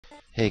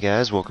Hey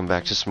guys, welcome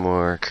back to some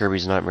more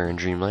Kirby's Nightmare in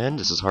Dreamland.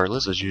 This is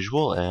Heartless as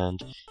usual,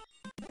 and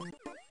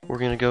we're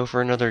gonna go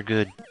for another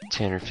good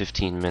 10 or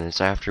 15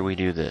 minutes after we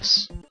do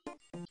this.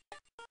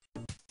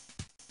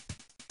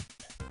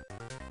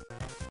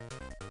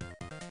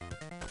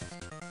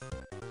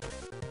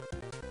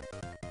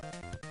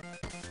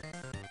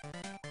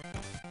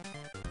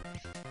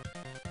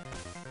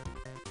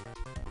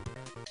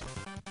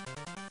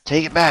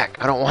 Take it back!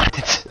 I don't want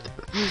it!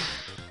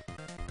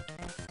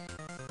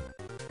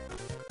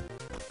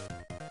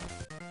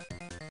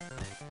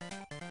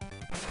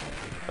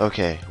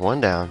 Okay,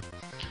 one down.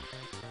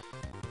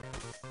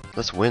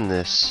 Let's win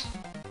this.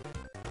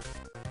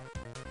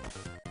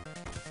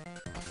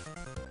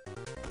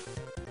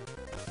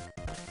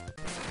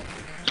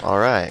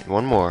 Alright,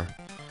 one more.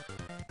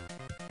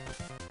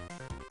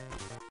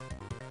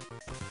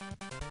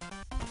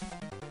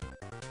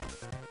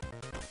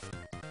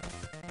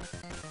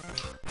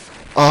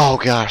 Oh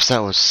gosh, that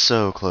was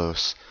so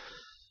close.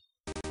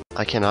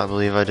 I cannot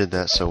believe I did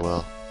that so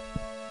well.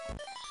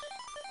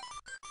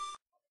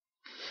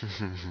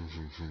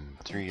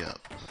 3 up.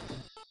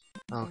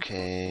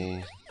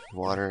 Okay,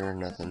 water,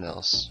 nothing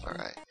else.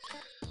 Alright.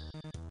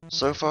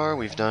 So far,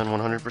 we've done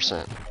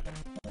 100%.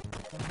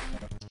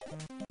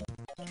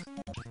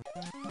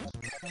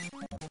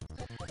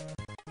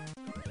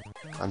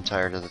 I'm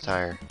tired of the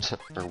tire.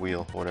 Or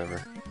wheel,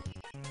 whatever.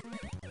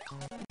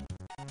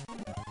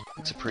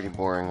 It's a pretty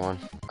boring one.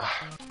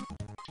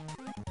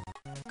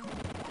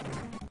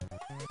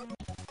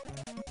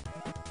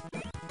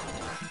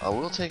 I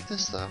will take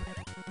this though.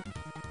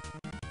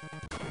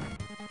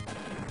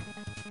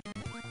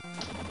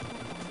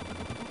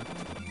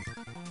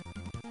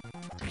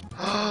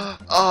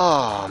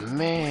 Oh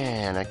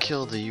man, I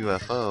killed the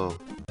UFO.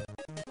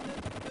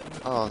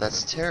 Oh,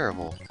 that's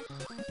terrible.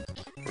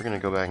 We're gonna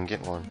go back and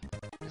get one,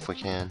 if we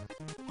can.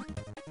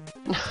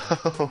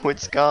 No,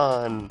 it's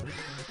gone!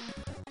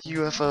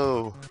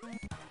 UFO!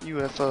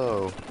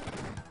 UFO!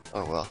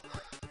 Oh well.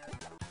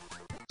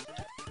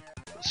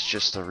 It's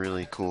just a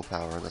really cool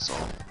power, that's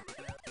all.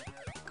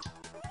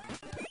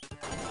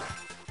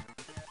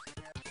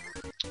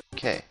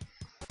 Okay.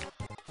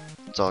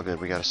 It's all good,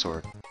 we got a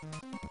sword.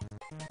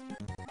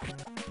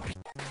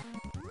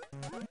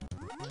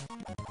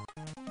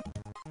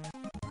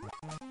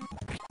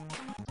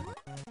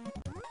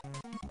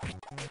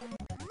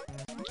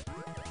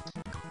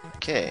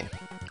 Okay,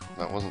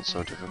 that wasn't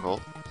so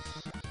difficult.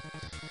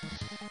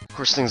 Of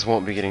course, things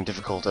won't be getting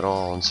difficult at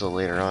all until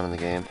later on in the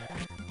game.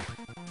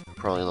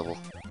 Probably level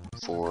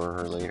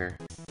 4 or later.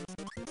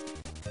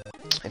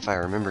 If I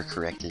remember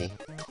correctly.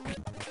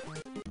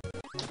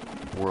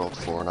 World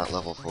 4, not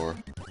level 4.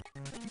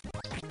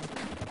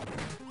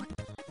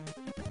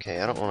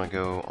 Okay, I don't want to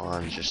go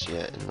on just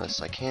yet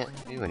unless I can't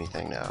do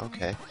anything now.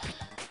 Okay.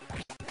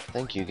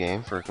 Thank you,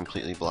 game, for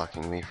completely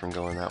blocking me from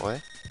going that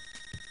way.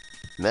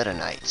 Meta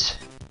Knight.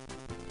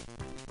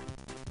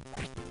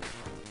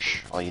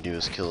 All you do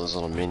is kill his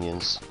little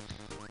minions.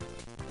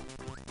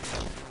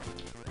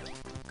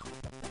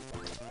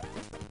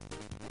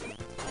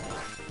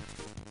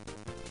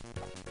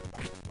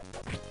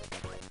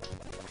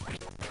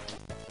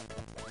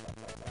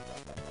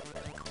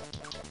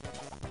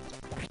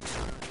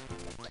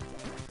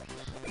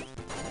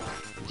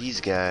 These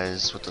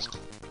guys with the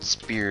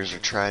spears or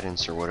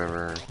tridents or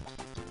whatever are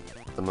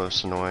the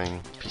most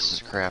annoying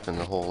pieces of crap in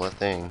the whole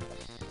thing.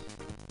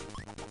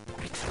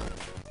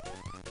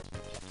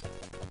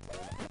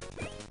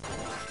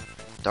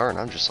 Darn,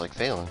 I'm just like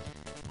failing.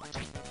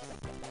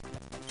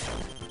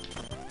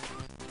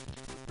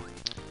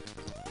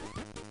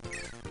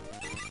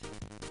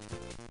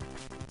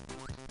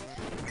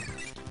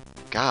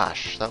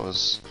 Gosh, that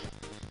was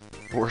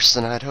worse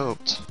than I'd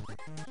hoped.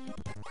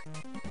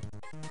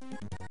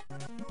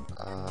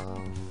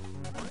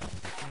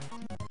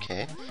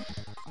 Okay.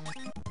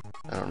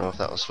 I don't know if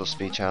that was supposed to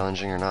be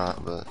challenging or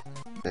not, but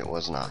it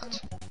was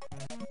not.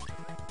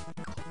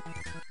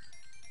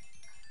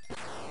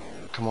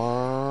 Come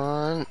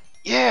on.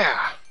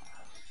 Yeah!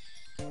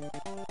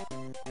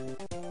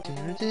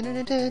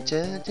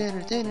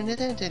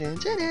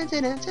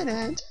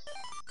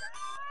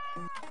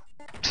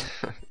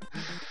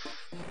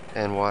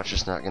 And watch,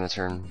 it's not gonna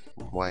turn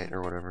white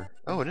or whatever.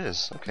 Oh, it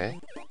is. Okay.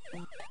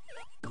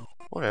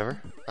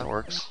 Whatever. That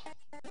works.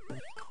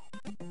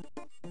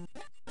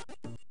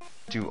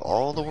 Do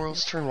all the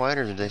worlds turn white,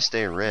 or do they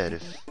stay red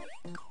if...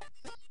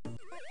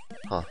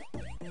 Huh.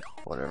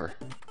 Whatever.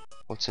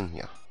 What's in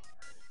here?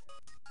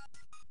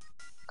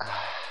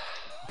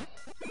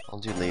 I'll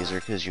do laser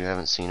because you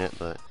haven't seen it,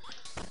 but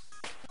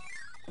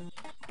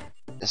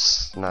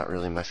it's not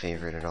really my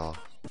favorite at all.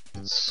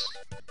 It's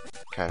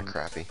kind of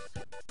crappy.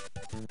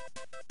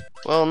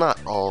 Well, not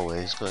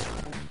always, but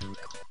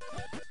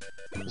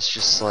it's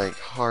just like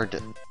hard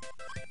to...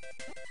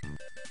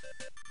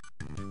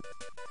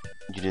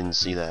 You didn't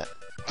see that.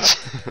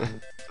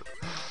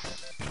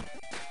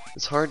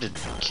 It's hard to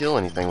kill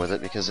anything with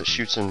it because it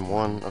shoots in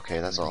one... Okay,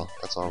 that's all.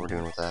 That's all we're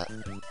doing with that.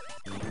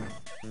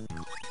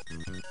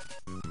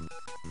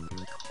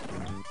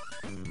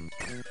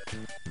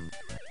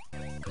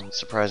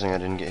 Surprising I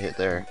didn't get hit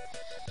there.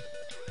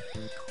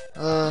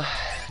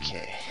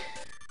 Okay.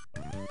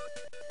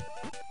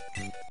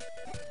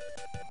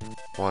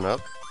 One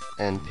up.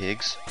 And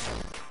pigs.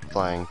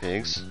 Flying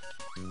pigs.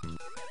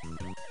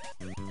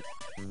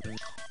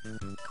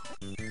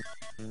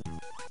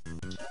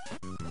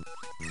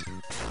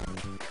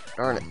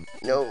 Darn it.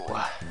 No.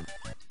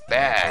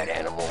 Bad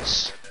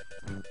animals.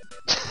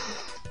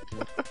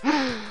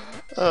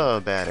 Oh,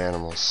 bad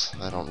animals.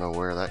 I don't know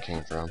where that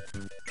came from.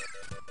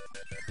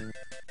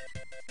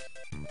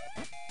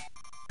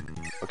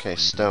 Okay,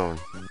 stone.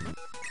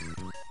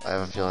 I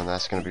have a feeling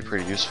that's going to be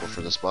pretty useful for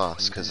this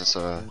boss, because it's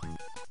a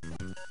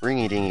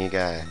ringy-dingy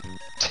guy.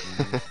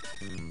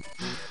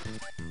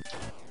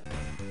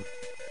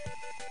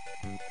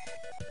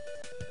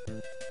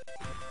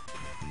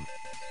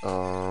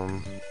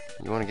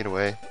 You want to get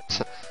away?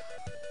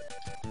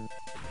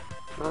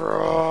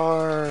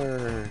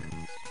 Roar!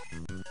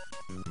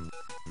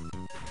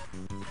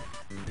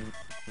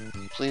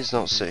 Please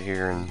don't sit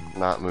here and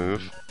not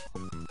move.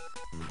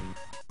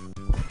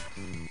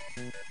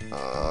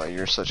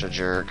 You're such a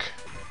jerk.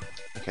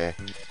 Okay.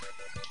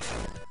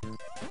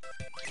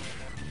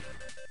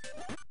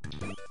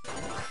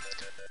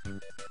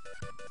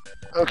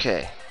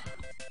 Okay.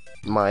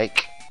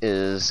 Mike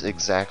is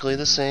exactly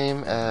the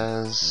same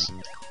as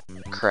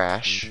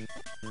Crash,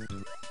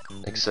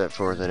 except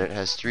for that it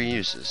has 3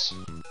 uses.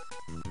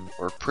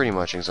 Or pretty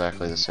much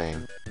exactly the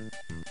same.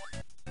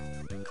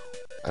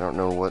 I don't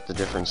know what the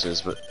difference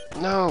is, but...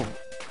 No!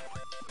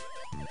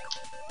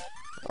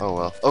 Oh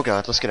well. Oh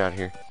god, let's get out of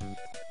here.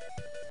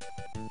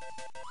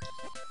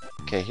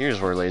 Okay,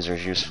 here's where laser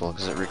is useful,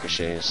 because it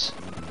ricochets.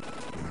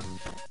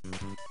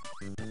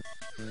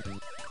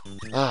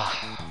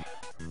 Ah.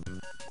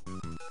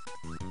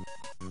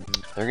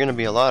 There are going to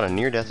be a lot of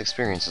near-death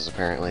experiences,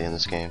 apparently, in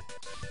this game.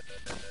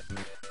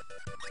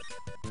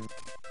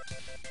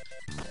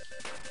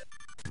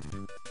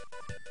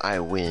 I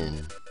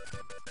win.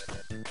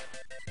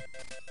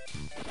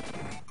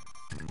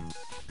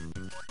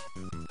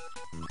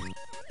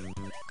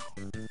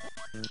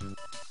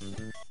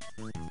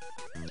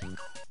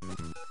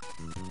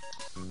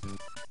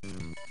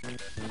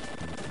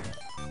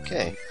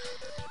 Okay.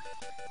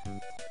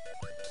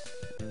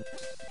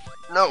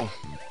 No!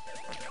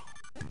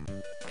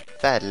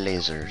 Bad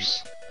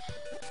lasers.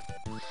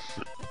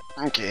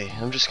 Okay,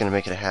 I'm just gonna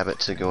make it a habit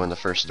to go in the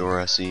first door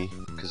I see,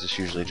 because it's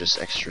usually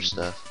just extra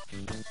stuff.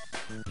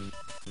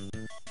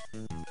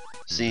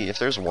 See, if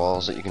there's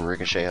walls that you can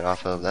ricochet it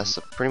off of, that's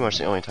pretty much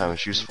the only time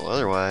it's useful.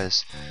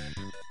 Otherwise,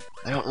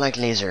 I don't like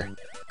laser.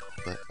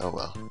 But, oh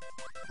well.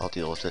 I'll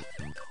deal with it.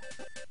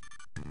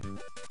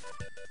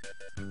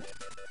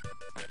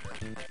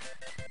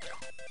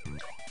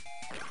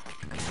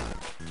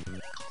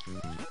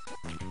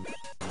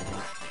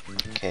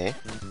 Okay.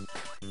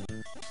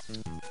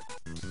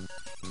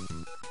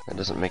 That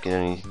doesn't make it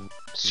any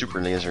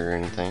super laser or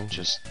anything,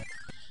 just...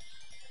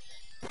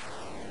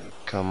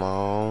 Come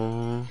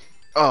on...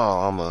 Oh,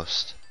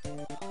 almost.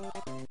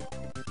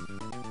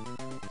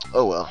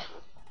 Oh well.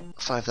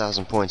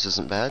 5,000 points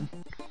isn't bad.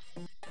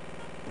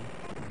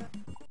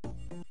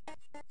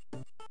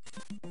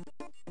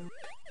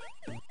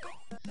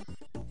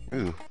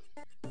 Ooh.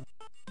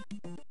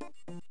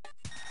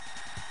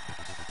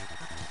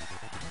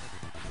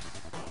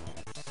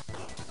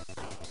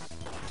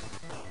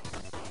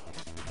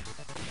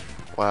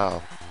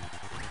 Wow.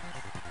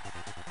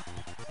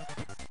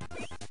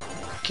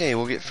 Okay,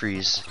 we'll get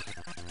freeze.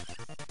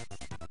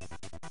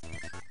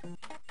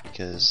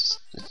 Because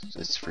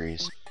it's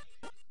freeze.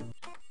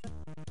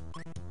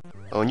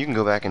 Oh, and you can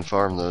go back and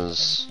farm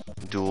those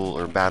duel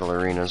or battle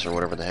arenas or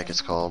whatever the heck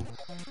it's called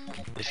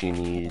if you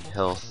need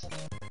health.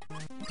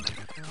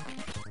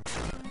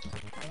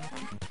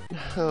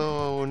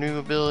 Oh, new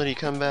ability,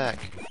 come back.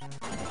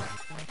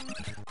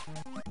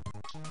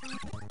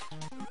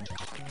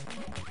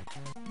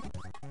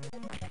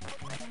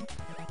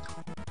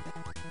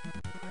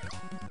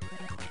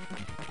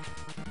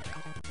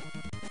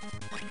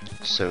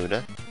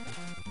 Soda.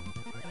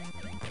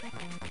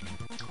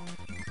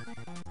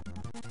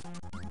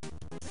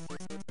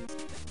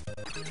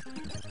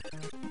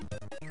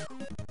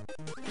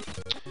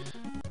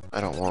 I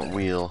don't want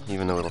wheel,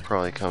 even though it'll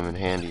probably come in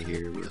handy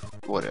here with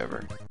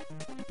whatever.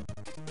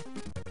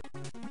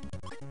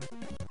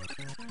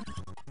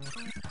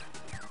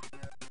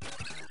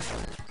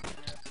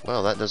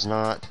 Well, that does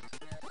not...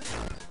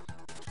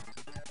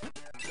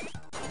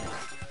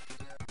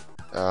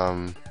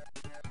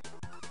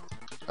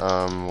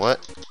 what?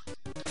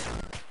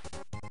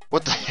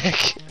 What the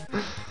heck?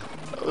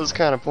 That was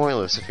kind of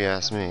pointless if you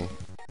ask me.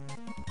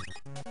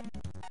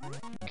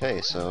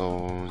 Okay,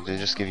 so they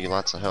just give you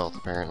lots of health,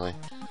 apparently.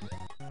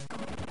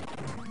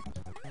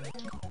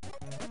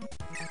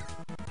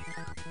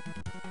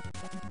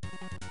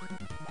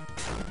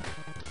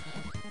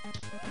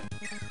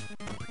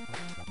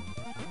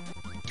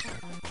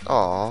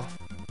 Aww.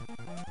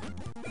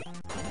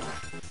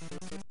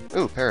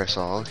 Ooh,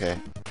 parasol, okay.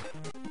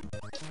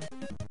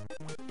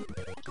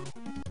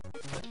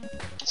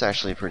 It's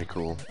actually pretty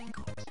cool.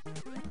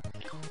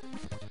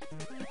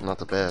 Not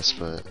the best,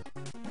 but...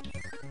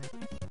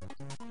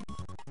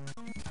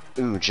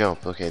 Ooh,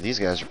 jump. Okay, these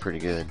guys are pretty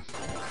good.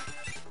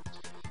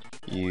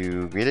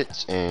 You get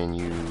it, and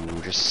you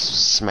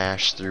just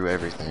smash through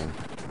everything.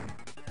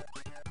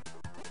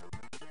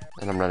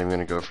 And I'm not even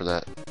gonna go for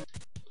that.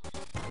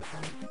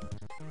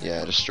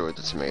 Yeah, I destroyed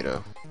the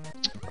tomato.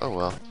 Oh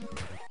well.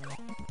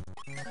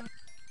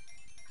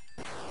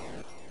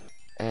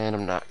 And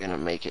I'm not gonna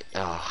make it.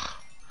 Ugh.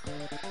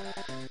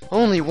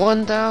 Only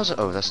 1,000?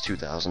 Oh, that's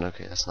 2,000.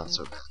 Okay, that's not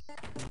so bad.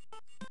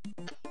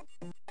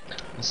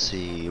 Let's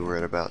see, we're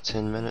at about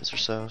 10 minutes or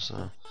so,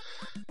 so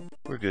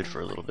we're good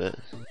for a little bit.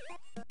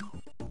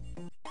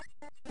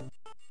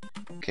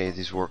 Okay,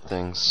 these warp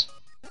things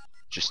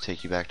just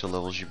take you back to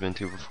levels you've been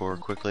to before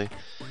quickly.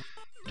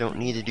 Don't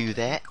need to do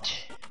that.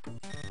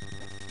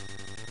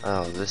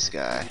 Oh, this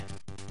guy.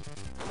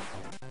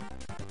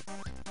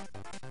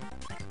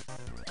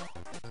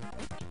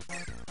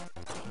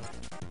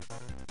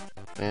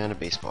 And a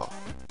baseball.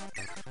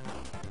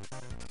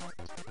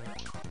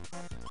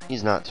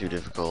 He's not too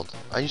difficult.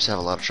 I used to have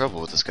a lot of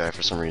trouble with this guy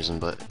for some reason,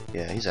 but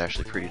yeah, he's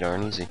actually pretty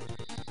darn easy.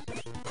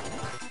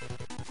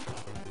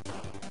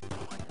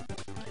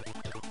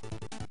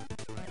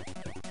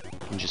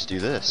 You can just do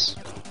this.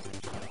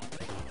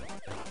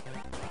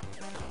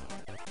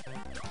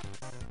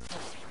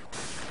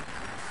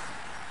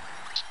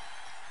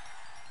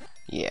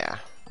 Yeah,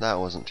 that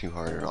wasn't too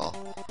hard at all.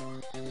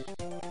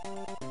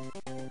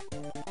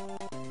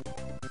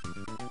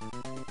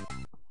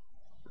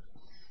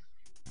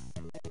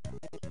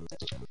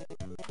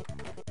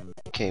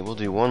 Okay, we'll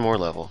do one more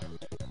level,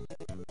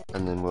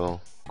 and then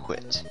we'll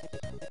quit.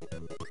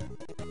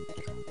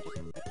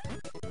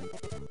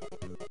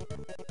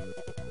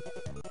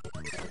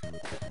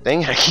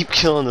 Dang it, I keep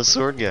killing the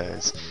sword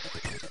guys.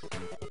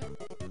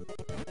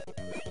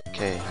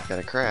 Okay, I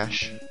gotta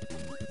crash.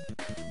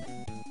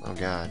 Oh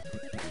god.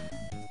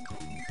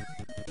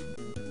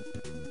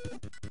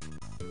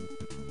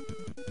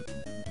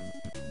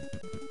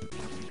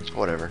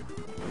 Whatever.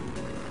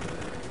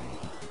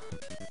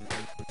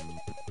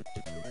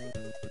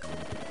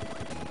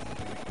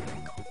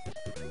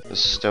 The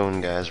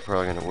stone guys are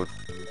probably gonna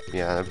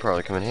yeah, they'd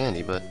probably come in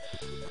handy, but...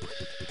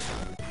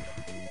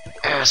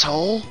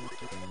 Asshole!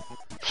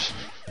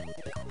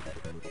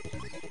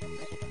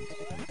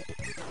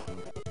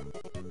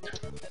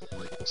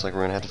 Looks like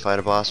we're gonna have to fight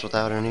a boss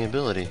without any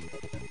ability.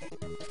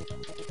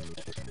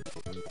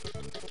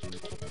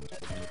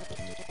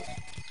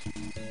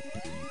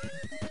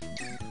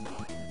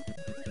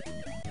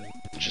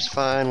 Which is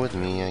fine with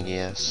me, I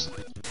guess.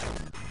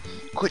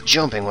 Quit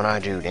jumping when I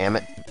do, damn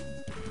it.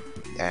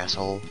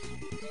 Asshole.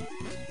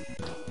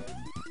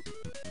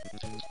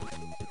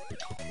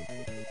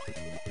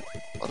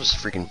 I'll just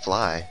freaking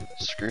fly.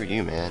 Screw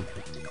you, man.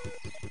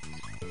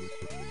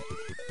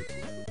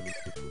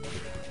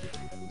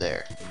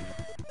 There.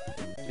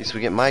 At least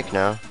we get Mike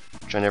now,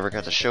 which I never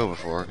got to show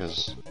before,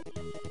 because...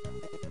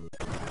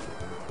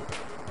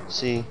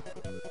 See?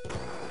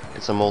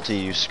 It's a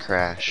multi-use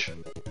crash.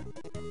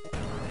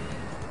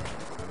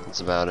 That's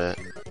about it.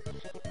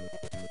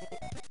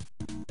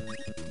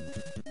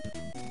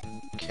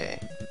 Okay.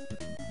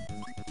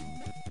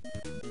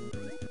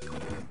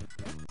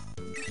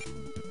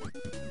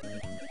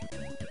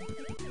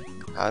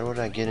 How would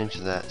I get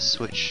into that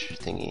switch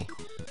thingy?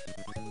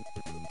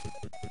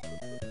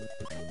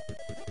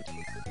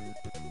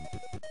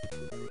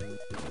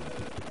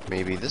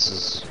 Maybe this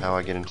is how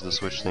I get into the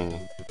switch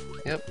thingy.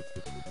 Yep.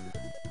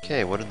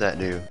 Okay, what did that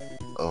do?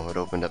 Oh, it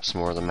opened up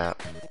some more of the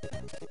map.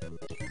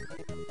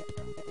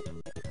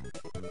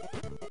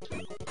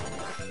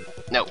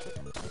 No!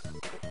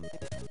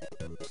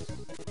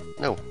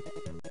 No!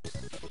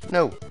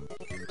 No!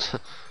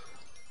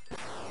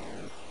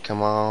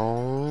 Come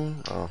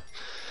on! Oh.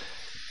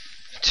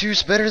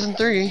 Two's better than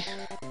three!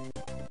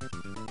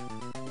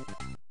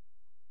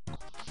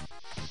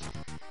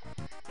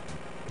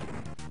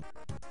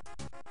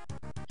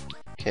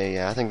 Okay,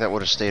 yeah, I think that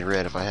would have stayed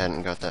red if I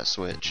hadn't got that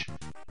switch.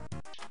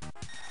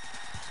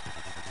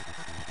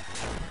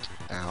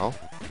 Ow.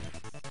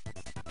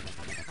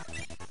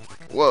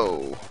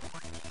 Whoa!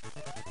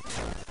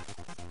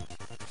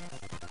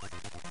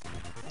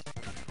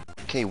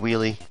 Okay,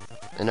 wheelie.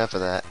 Enough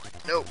of that.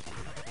 Nope!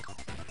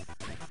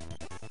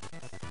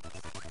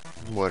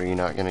 What, are you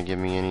not gonna give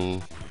me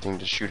anything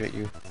to shoot at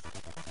you?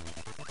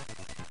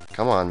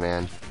 Come on,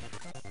 man.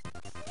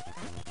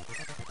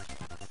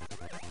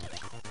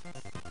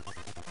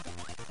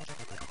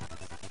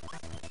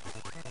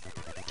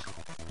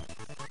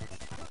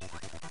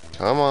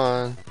 Come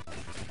on.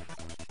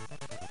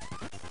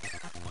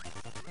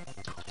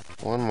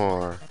 One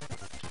more.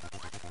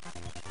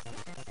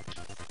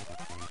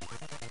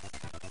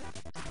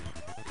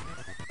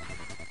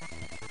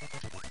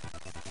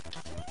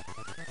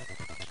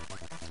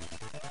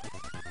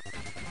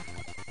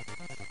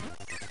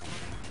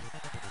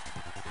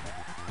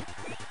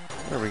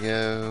 There we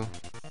go.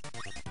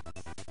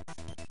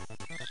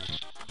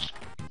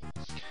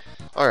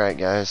 Alright,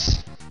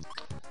 guys.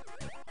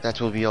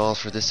 That will be all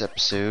for this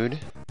episode.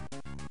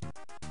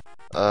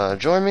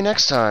 join me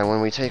next time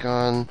when we take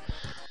on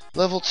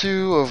Level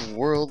 2 of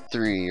World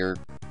 3, or...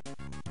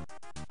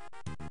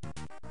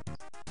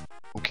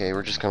 Okay,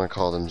 we're just gonna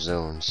call them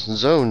zones.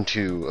 Zone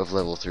 2 of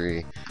Level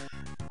 3.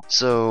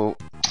 So,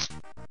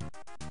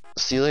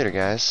 see you later,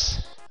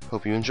 guys.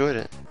 Hope you enjoyed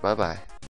it. Bye-bye.